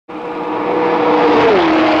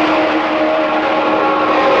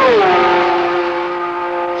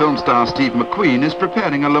film star Steve McQueen is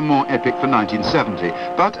preparing a Le Mans epic for 1970,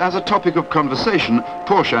 but as a topic of conversation,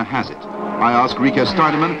 Porsche has it. I ask Rico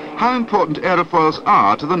Steinemann how important aerofoils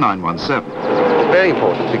are to the 917. Very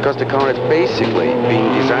important, because the car is basically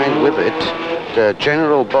being designed with it. The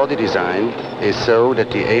general body design is so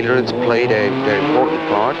that the ailerons played a very important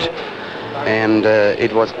part, and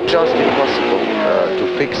it was just impossible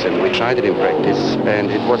to fix them. We tried it in practice,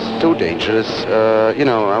 and it was too dangerous. You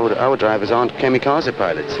know, our drivers aren't kamikaze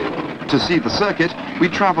pilots. To see the circuit, we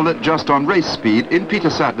travel at just on race speed in Peter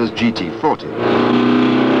Sadler's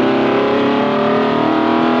GT40.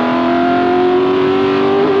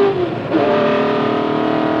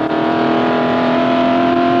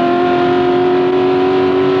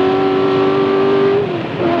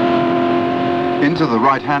 Into the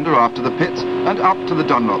right-hander after the pits and up to the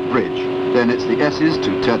Dunlop Bridge. Then it's the S's to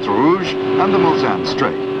Tertre Rouge and the Mulsanne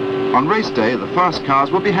Straight. On race day, the fast cars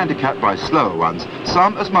will be handicapped by slower ones,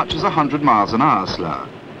 some as much as 100 miles an hour slower.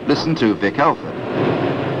 Listen to Vic Elford.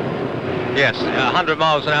 Yes, 100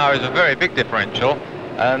 miles an hour is a very big differential,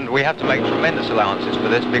 and we have to make tremendous allowances for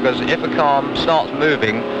this, because if a car starts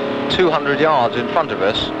moving 200 yards in front of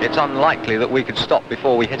us, it's unlikely that we could stop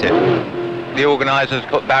before we hit it. The organisers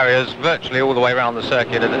put barriers virtually all the way around the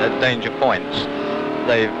circuit at danger points.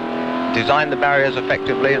 They've designed the barriers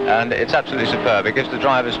effectively, and it's absolutely superb. It gives the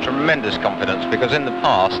drivers tremendous confidence, because in the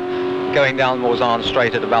past, going down Mulsanne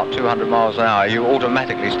Straight at about 200 miles an hour, you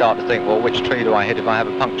automatically start to think, well, which tree do I hit if I have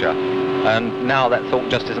a puncture? And now that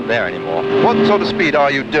thought just isn't there anymore. What sort of speed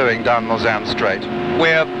are you doing down Mulsanne Straight?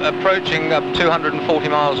 We're approaching 240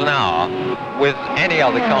 miles an hour. With any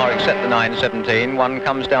other car except the 917, one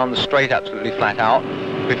comes down the straight absolutely flat out.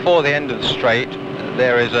 Before the end of the straight,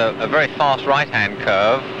 there is a very fast right-hand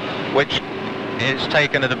curve, which is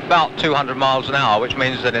taken at about 200 miles an hour, which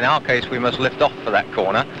means that in our case we must lift off for that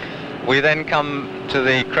corner. We then come to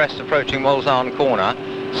the crest approaching Mulsanne Corner,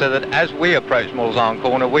 so that as we approach Mulsanne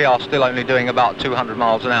Corner, we are still only doing about 200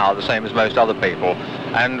 miles an hour, the same as most other people.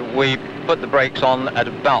 And we put the brakes on at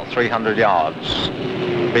about 300 yards,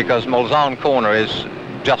 because Mulsanne Corner is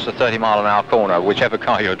just a 30-mile-an-hour corner, whichever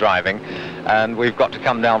car you're driving, and we've got to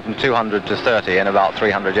come down from 200 to 30 in about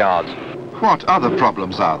 300 yards. What other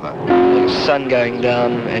problems are there? The sun going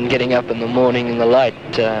down and getting up in the morning in the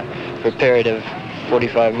light for a period of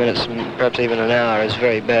 45 minutes, perhaps even an hour, is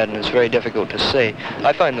very bad, and it's very difficult to see.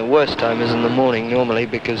 I find the worst time is in the morning normally,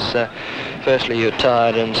 because firstly you're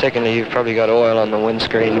tired, and secondly you've probably got oil on the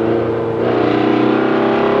windscreen.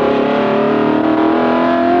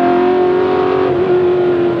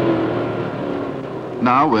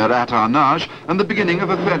 Now we're at Arnage and the beginning of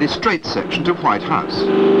a fairly straight section to White House.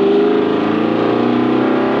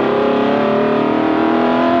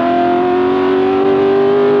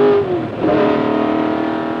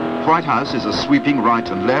 White House is a sweeping right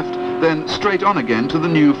and left, then straight on again to the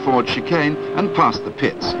new Ford chicane and past the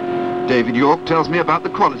pits. David York tells me about the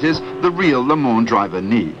qualities the real Le Mans driver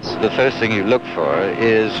needs. The first thing you look for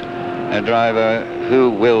is a driver who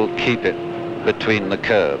will keep it between the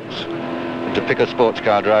curbs. To pick a sports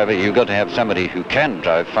car driver, you've got to have somebody who can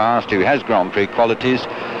drive fast, who has Grand Prix qualities,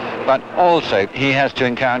 but also he has to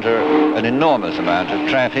encounter an enormous amount of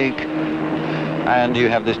traffic, and you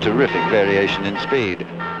have this terrific variation in speed.